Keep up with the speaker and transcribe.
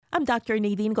I'm Dr.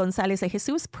 Nadine Gonzalez de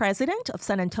Jesus, president of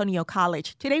San Antonio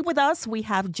College. Today with us, we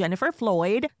have Jennifer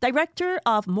Floyd, director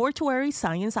of Mortuary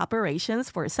Science Operations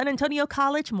for San Antonio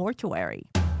College Mortuary.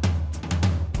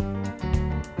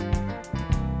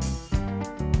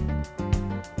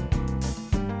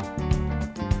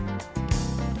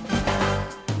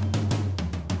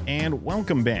 And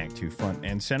welcome back to Front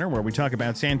and Center, where we talk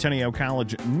about San Antonio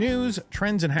College news,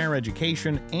 trends in higher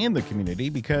education, and the community,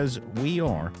 because we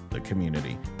are the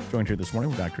community. Joined here this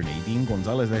morning with Dr. Nadine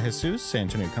Gonzalez de Jesus, San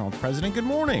Antonio College president. Good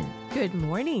morning. Good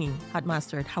morning, Hot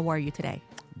Mustard. How are you today?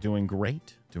 Doing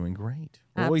great.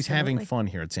 We're always having fun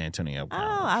here at San Antonio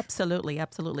College. Oh,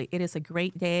 absolutely. It is a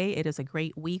great day. It is a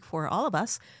great week for all of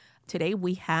us. Today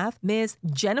we have Ms.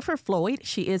 Jennifer Floyd.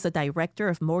 She is a director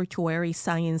of Mortuary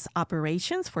Science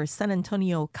Operations for San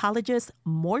Antonio College's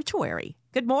Mortuary.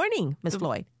 Good morning, Ms.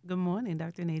 Floyd. Good morning,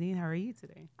 Dr. Nadine. How are you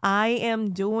today? I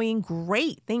am doing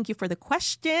great. Thank you for the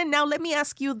question. Now let me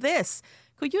ask you this.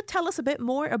 Could you tell us a bit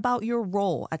more about your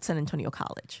role at San Antonio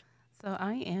College? So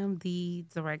I am the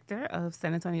director of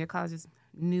San Antonio College's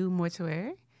new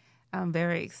mortuary. I'm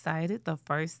very excited, the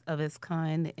first of its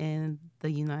kind in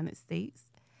the United States.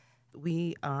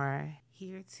 We are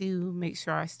here to make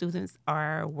sure our students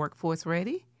are workforce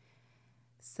ready.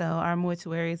 So our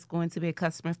mortuary is going to be a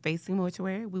customer-facing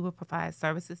mortuary. We will provide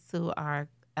services to our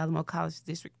Alamo College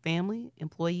District family,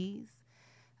 employees,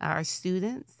 our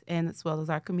students, and as well as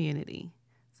our community.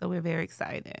 So we're very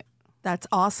excited. That's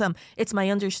awesome. It's my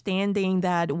understanding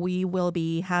that we will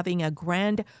be having a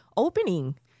grand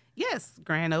opening. Yes,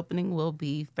 grand opening will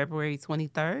be February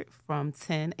 23rd from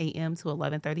 10 a.m. to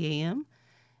 11:30 a.m.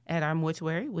 at our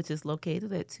mortuary, which is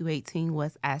located at 218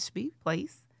 West Ashby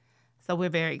Place. So we're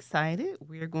very excited.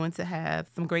 We're going to have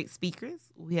some great speakers.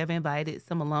 We have invited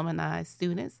some alumni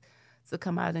students to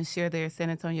come out and share their San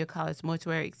Antonio College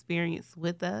mortuary experience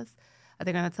with us.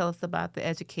 They're going to tell us about the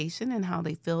education and how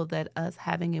they feel that us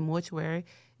having a mortuary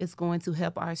is going to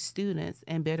help our students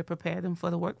and better prepare them for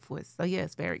the workforce. So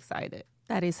yes, very excited.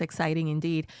 That is exciting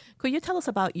indeed. Could you tell us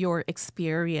about your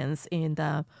experience in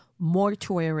the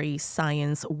mortuary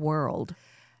science world?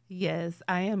 Yes,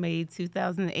 I am a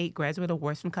 2008 graduate of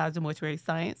Washington College of Mortuary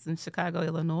Science in Chicago,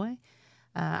 Illinois.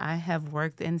 I have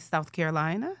worked in South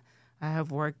Carolina. I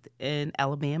have worked in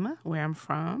Alabama, where I'm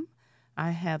from.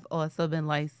 I have also been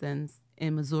licensed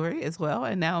in Missouri as well,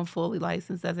 and now I'm fully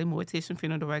licensed as a mortician,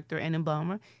 funeral director, and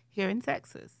embalmer here in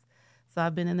Texas. So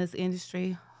I've been in this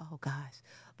industry,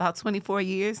 about 24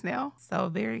 years now. So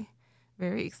very,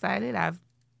 very excited. I've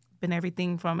been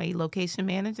everything from a location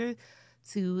manager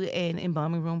to an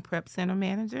embalming room prep center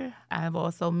manager. I've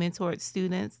also mentored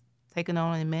students, taken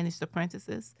on and managed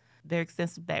apprentices. Very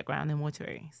extensive background in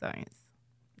mortuary science.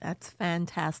 That's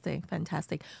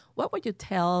fantastic. What would you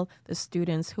tell the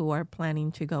students who are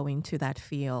planning to go into that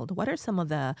field? What are some of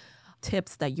the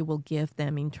tips that you will give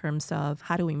them in terms of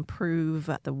how to improve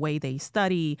the way they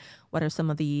study? What are some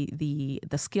of the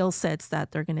skill sets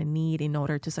that they're going to need in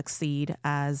order to succeed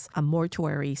as a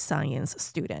mortuary science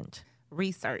student?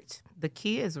 Research. The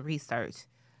key is research.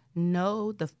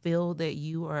 Know the field that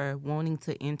you are wanting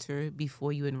to enter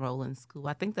before you enroll in school.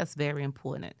 I think that's very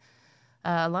important.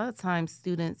 A lot of times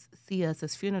students see us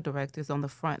as funeral directors on the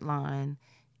front line,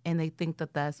 and they think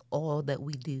that that's all that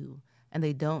we do. And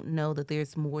they don't know that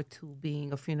there's more to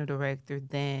being a funeral director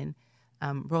than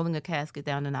rolling a casket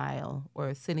down an aisle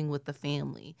or sitting with the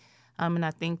family. And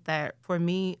I think that for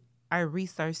me, I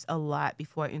researched a lot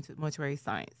before I entered mortuary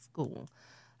science school.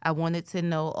 I wanted to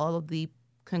know all of the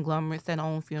conglomerates that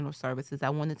own funeral services. I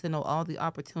wanted to know all the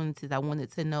opportunities. I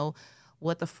wanted to know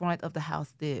what the front of the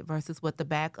house did versus what the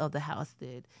back of the house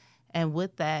did. And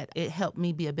with that, it helped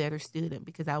me be a better student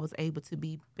because I was able to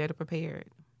be better prepared.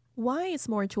 Why is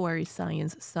mortuary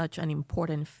science such an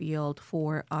important field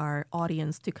for our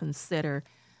audience to consider?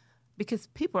 Because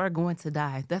people are going to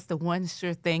die. That's the one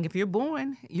sure thing. If you're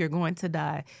born, you're going to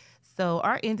die. So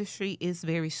our industry is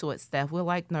very short-staffed. We're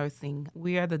like nursing.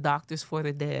 We are the doctors for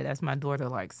the dead, as my daughter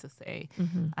likes to say.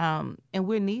 Mm-hmm. And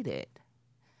we're needed.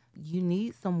 You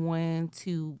need someone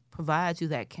to provide you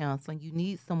that counseling. You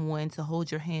need someone to hold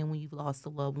your hand when you've lost a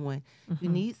loved one. Mm-hmm. You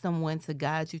need someone to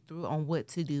guide you through on what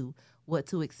to do, what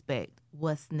to expect,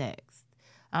 what's next.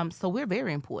 So we're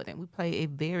very important. We play a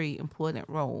very important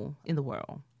role in the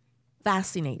world.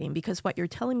 Fascinating, because what you're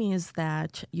telling me is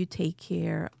that you take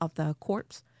care of the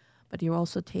corpse, but you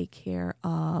also take care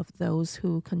of those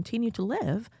who continue to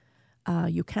live.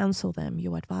 You counsel them,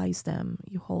 you advise them,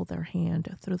 you hold their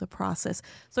hand through the process.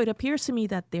 So it appears to me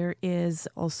that there is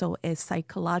also a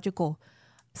psychological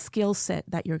skill set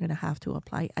that you're going to have to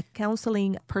apply, a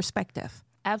counseling perspective.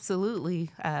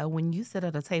 Absolutely. When you sit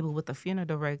at a table with a funeral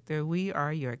director, we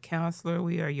are your counselor,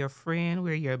 we are your friend,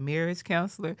 we're your marriage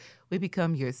counselor. We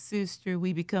become your sister,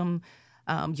 we become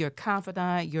your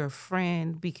confidant, your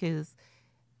friend, because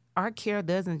our care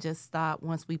doesn't just stop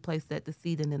once we place that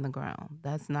decedent in the ground.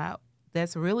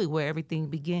 That's really where everything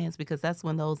begins, because that's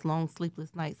when those long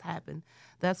sleepless nights happen.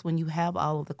 That's when you have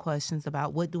all of the questions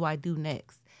about, what do I do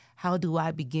next? How do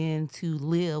I begin to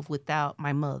live without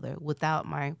my mother, without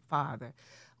my father,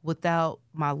 without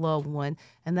my loved one?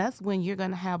 And that's when you're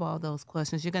going to have all those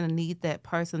questions. You're going to need that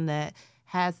person that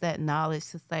has that knowledge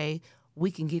to say, we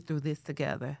can get through this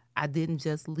together. I didn't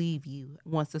just leave you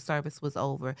once the service was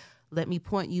over. Let me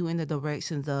point you in the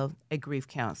directions of a grief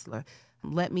counselor.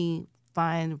 Let me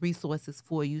find resources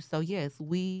for you. So yes,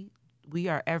 we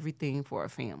are everything for a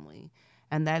family.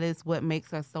 And that is what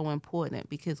makes us so important,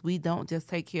 because we don't just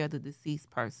take care of the deceased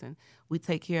person. We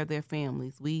take care of their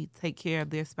families. We take care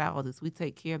of their spouses. We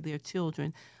take care of their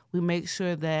children. We make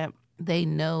sure that they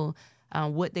know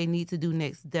what they need to do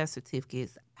next, death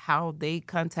certificates, how they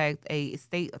contact a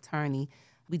estate attorney.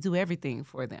 We do everything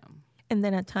for them. And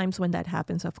then at times when that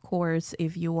happens, of course,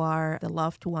 if you are the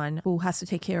loved one who has to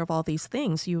take care of all these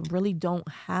things, you really don't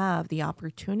have the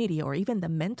opportunity or even the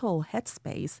mental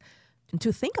headspace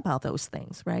to think about those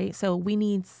things, right? So we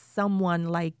need someone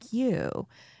like you.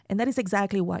 And that is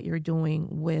exactly what you're doing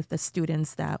with the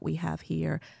students that we have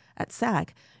here at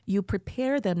SAC. You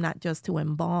prepare them not just to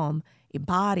embalm a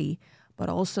body, but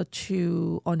also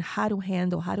on how to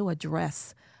handle, how to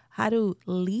address, how to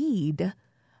lead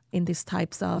in these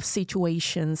types of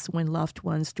situations when loved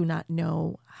ones do not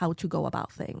know how to go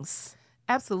about things.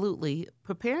 Absolutely.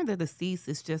 Preparing the deceased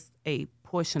is just a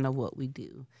portion of what we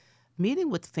do. Meeting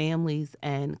with families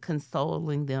and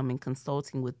consoling them and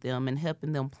consulting with them and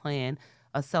helping them plan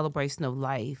a celebration of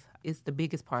life is the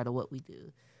biggest part of what we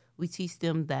do. We teach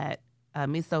them that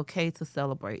it's okay to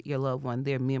celebrate your loved one,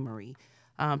 their memory,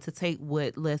 to take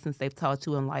what lessons they've taught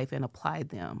you in life and apply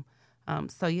them.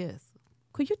 So yes.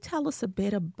 Could you tell us a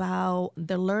bit about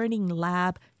the learning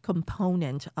lab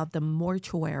component of the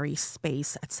mortuary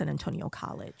space at San Antonio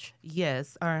College?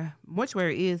 Yes, our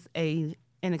mortuary is an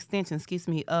extension,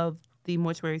 of the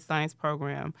mortuary science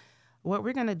program. What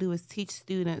we're going to do is teach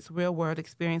students real-world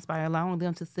experience by allowing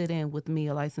them to sit in with me,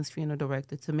 a licensed funeral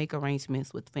director, to make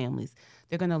arrangements with families.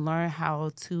 They're going to learn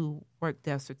how to work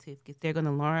death certificates. They're going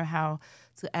to learn how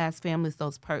to ask families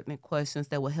those pertinent questions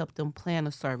that will help them plan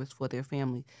a service for their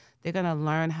family. They're going to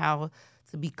learn how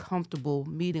to be comfortable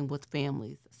meeting with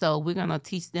families. So we're going to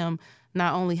teach them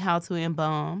not only how to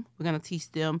embalm, we're going to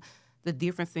teach them the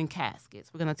difference in caskets.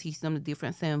 We're going to teach them the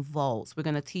difference in vaults. We're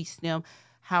going to teach them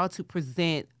how to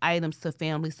present items to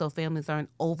families so families aren't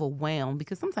overwhelmed.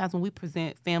 Because sometimes when we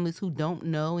present families who don't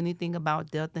know anything about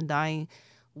death and dying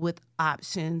with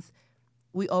options,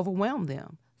 we overwhelm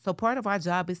them. So part of our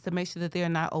job is to make sure that they're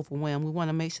not overwhelmed. We want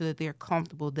to make sure that they're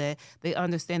comfortable, that they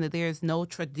understand that there is no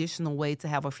traditional way to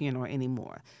have a funeral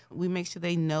anymore. We make sure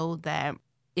they know that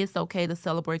it's okay to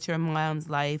celebrate your mom's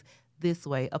life this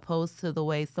way, opposed to the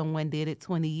way someone did it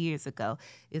 20 years ago.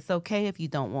 It's okay if you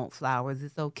don't want flowers.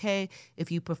 It's okay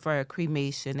if you prefer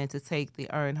cremation and to take the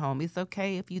urn home. It's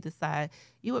okay if you decide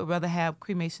you would rather have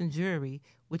cremation jewelry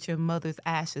with your mother's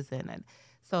ashes in it.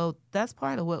 So that's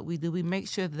part of what we do. We make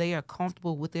sure they are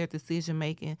comfortable with their decision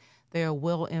making. They are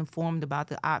well informed about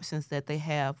the options that they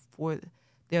have for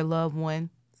their loved one.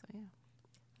 So yeah,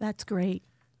 that's great.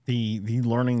 The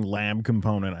learning lab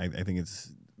component, I think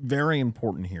it's very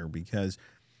important here, because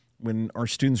when our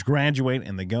students graduate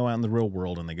and they go out in the real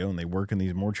world and they work in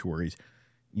these mortuaries,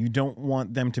 you don't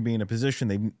want them to be in a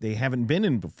position they haven't been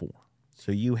in before.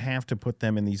 So you have to put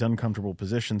them in these uncomfortable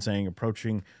positions,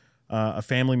 approaching a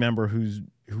family member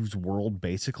whose world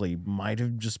basically might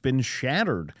have just been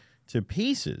shattered to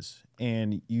pieces.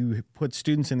 And you put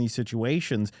students in these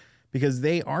situations because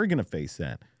they are going to face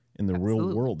that in the Absolutely.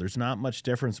 real world. There's not much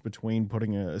difference between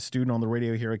putting a student on the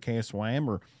radio here at KSYM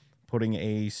or putting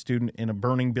a student in a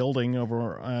burning building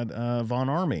over at Von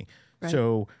Army. Right.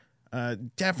 So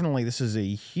definitely this is a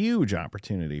huge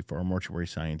opportunity for our mortuary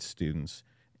science students.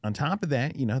 On top of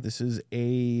that, this is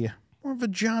more of a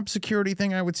job security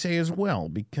thing, I would say, as well,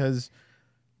 because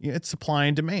it's supply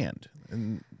and demand.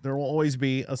 And there will always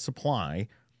be a supply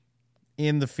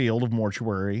in the field of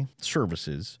mortuary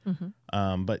services.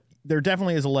 Mm-hmm. But there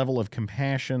definitely is a level of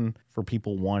compassion for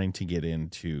people wanting to get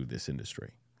into this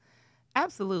industry.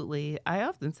 Absolutely. I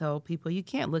often tell people you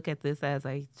can't look at this as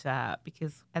a job,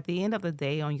 because at the end of the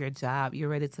day on your job, you're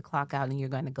ready to clock out and you're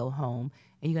going to go home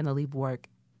and you're going to leave work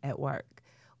at work.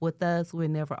 With us, we're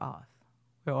never off.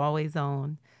 We're always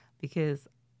on, because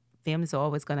families are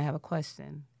always going to have a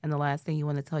question. And the last thing you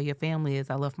want to tell your family is,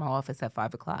 I left my office at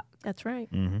 5 o'clock. That's right.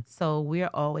 So we're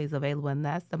always available. And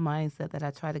that's the mindset that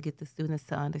I try to get the students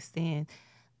to understand,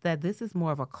 that this is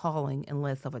more of a calling and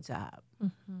less of a job.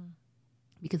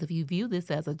 Because if you view this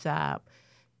as a job,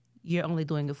 you're only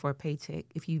doing it for a paycheck.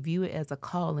 If you view it as a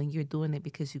calling, you're doing it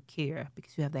because you care,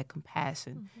 because you have that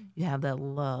compassion, you have that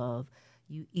love.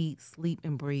 You eat, sleep,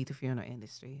 and breathe the funeral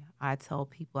industry. I tell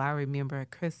people, I remember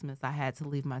at Christmas, I had to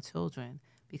leave my children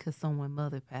because someone's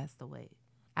mother passed away.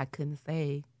 I couldn't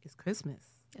say it's Christmas.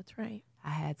 That's right.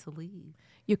 I had to leave.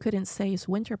 You couldn't say it's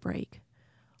winter break,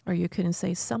 or you couldn't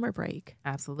say summer break.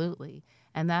 Absolutely.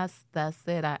 And that's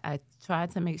it. I try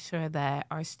to make sure that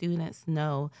our students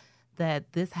know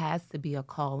that this has to be a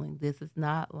calling. This is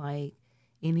not like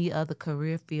any other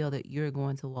career field that you're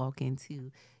going to walk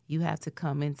into. You have to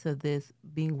come into this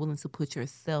being willing to put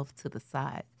yourself to the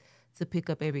side, to pick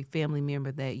up every family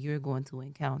member that you're going to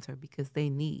encounter, because they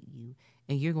need you,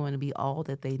 and you're going to be all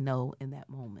that they know in that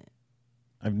moment.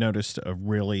 I've noticed a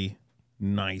really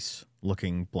nice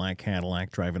looking black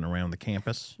Cadillac driving around the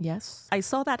campus. Yes. I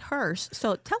saw that hearse.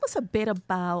 So tell us a bit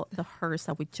about the hearse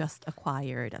that we just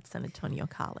acquired at San Antonio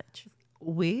College.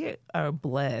 We are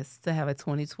blessed to have a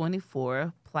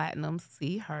 2024 Platinum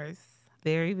C hearse.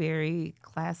 Very, very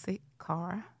classic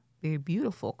car, very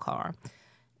beautiful car.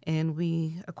 And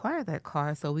we acquired that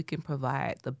car so we can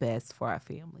provide the best for our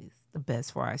families, the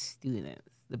best for our students,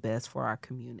 the best for our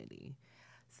community.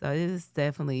 So it is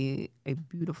definitely a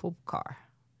beautiful car.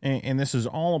 And this is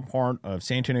all a part of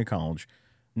San Antonio College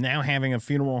now having a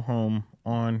funeral home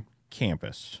on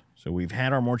campus. So we've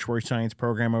had our mortuary science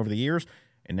program over the years,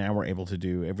 and now we're able to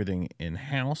do everything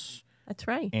in-house. That's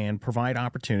right. And provide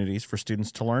opportunities for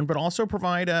students to learn, but also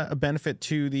provide a benefit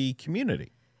to the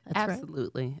community. That's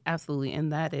Absolutely. Right. Absolutely.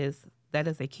 And that is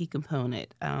a key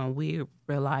component. We're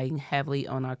relying heavily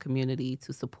on our community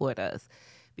to support us,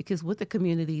 because with the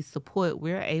community support,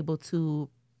 we're able to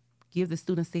give the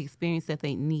students the experience that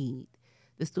they need.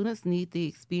 The students need the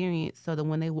experience so that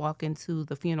when they walk into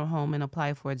the funeral home and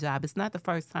apply for a job, it's not the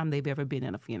first time they've ever been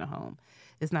in a funeral home.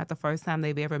 It's not the first time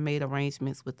they've ever made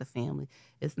arrangements with the family.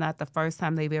 It's not the first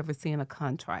time they've ever seen a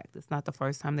contract. It's not the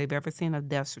first time they've ever seen a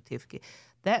death certificate.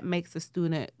 That makes the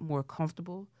student more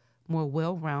comfortable, more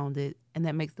well-rounded, and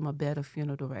that makes them a better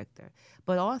funeral director.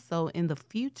 But also in the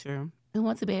future, we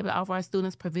want to be able to offer our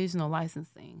students provisional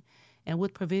licensing. And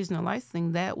with provisional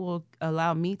licensing, that will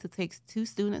allow me to take 2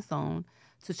 students on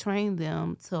to train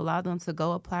them, to allow them to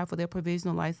go apply for their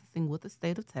provisional licensing with the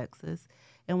state of Texas.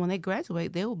 And when they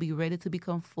graduate, they will be ready to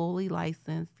become fully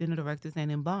licensed funeral directors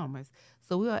and embalmers.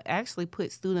 So we will actually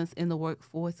put students in the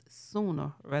workforce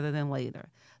sooner rather than later.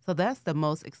 So that's the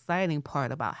most exciting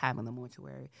part about having the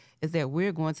mortuary, is that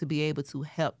we're going to be able to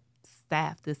help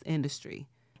staff this industry.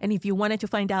 And if you wanted to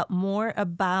find out more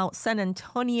about San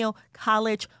Antonio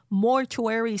College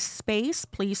mortuary space,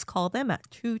 please call them at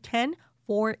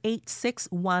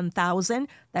 210-486-1000.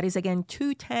 That is, again,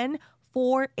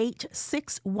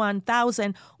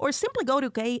 210-486-1000. Or simply go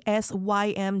to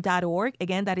ksym.org.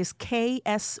 Again, that is ksym.org.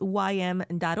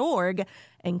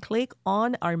 And click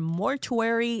on our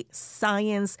mortuary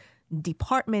science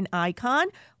department icon,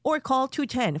 or call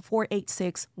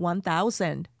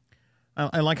 210-486-1000.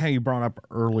 I like how you brought up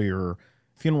earlier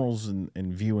funerals and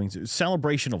viewings,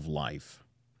 celebration of life.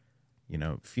 You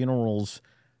know, funerals,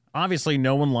 obviously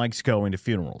no one likes going to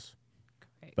funerals.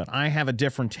 Right. But I have a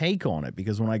different take on it,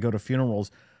 because when I go to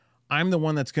funerals, I'm the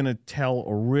one that's going to tell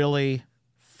a really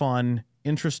fun,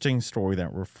 interesting story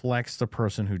that reflects the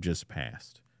person who just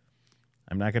passed.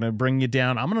 I'm not going to bring you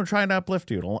down. I'm going to try to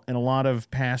uplift you. And a lot of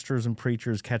pastors and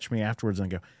preachers catch me afterwards and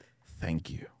go, thank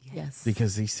you. Yes.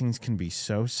 Because these things can be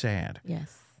so sad.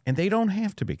 Yes. And they don't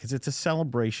have to be, because it's a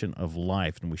celebration of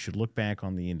life, and we should look back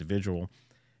on the individual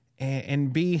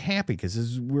and be happy,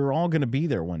 because we're all going to be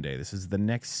there one day. This is the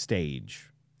next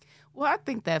stage. Well, I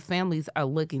think that families are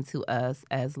looking to us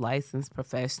as licensed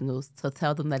professionals to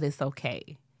tell them that it's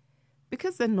okay,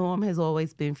 because the norm has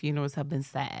always been funerals have been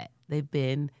sad. They've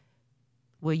been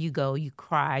where you go, you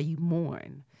cry, you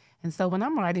mourn. And so when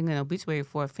I'm writing an obituary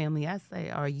for a family, I say,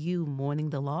 are you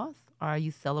mourning the loss, or are you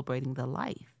celebrating the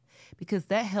life? Because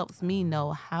that helps me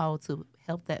know how to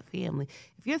help that family.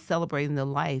 If you're celebrating the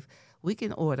life, we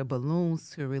can order balloons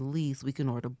to release. We can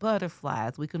order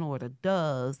butterflies. We can order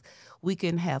doves. We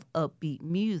can have upbeat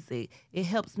music. It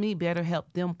helps me better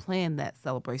help them plan that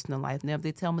celebration of life. Now, if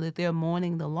they tell me that they're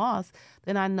mourning the loss,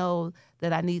 then I know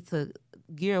that I need to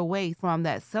gear away from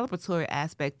that celebratory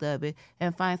aspect of it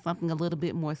and find something a little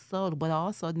bit more subtle, but I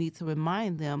also need to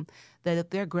remind them that if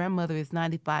their grandmother is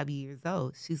 95 years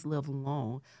old, she's lived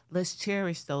long. Let's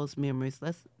cherish those memories.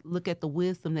 Let's look at the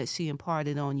wisdom that she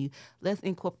imparted on you. Let's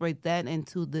incorporate that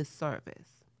into this service.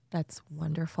 That's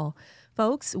wonderful.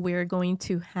 Folks, we're going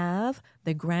to have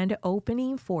the grand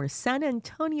opening for San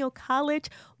Antonio College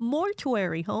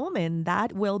Mortuary Home, and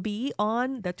that will be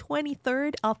on the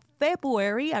 23rd of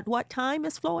February. At what time,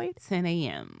 Ms. Floyd? 10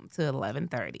 a.m. to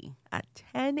 11:30. At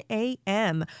 10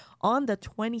 a.m. on the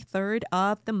 23rd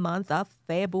of the month of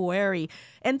February.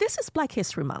 And this is Black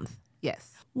History Month.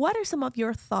 Yes. What are some of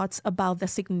your thoughts about the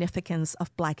significance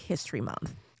of Black History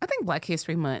Month? I think Black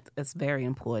History Month is very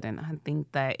important. I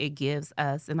think that it gives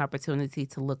us an opportunity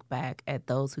to look back at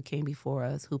those who came before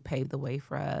us, who paved the way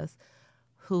for us,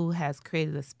 who has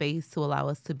created a space to allow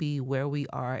us to be where we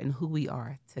are and who we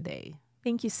are today.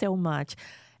 Thank you so much.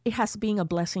 It has been a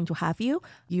blessing to have you.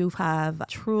 You have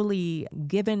truly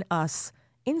given us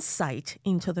insight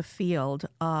into the field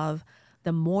of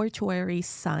the mortuary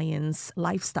science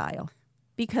lifestyle,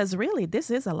 because really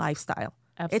this is a lifestyle.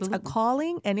 Absolutely. It's a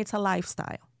calling and it's a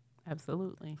lifestyle.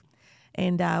 Absolutely.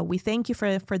 And we thank you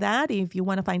for that. If you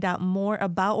want to find out more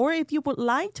about, or if you would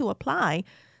like to apply,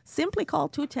 simply call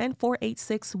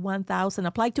 210-486-1000.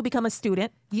 Apply to become a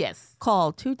student. Yes.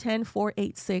 Call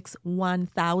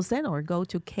 210-486-1000 or go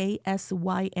to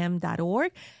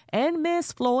ksym.org. And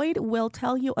Ms. Floyd will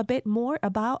tell you a bit more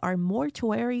about our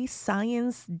mortuary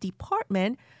science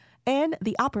department and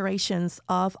the operations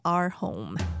of our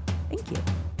home. Thank you.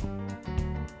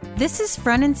 This is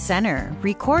Front and Center,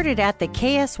 recorded at the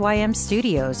KSYM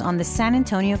studios on the San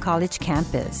Antonio College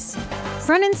campus.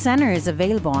 Front and Center is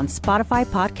available on Spotify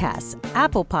Podcasts,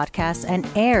 Apple Podcasts, and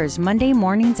airs Monday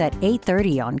mornings at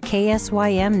 8:30 on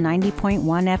KSYM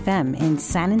 90.1 FM in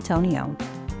San Antonio.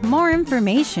 More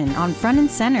information on Front and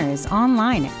Center is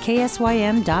online at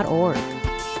ksym.org.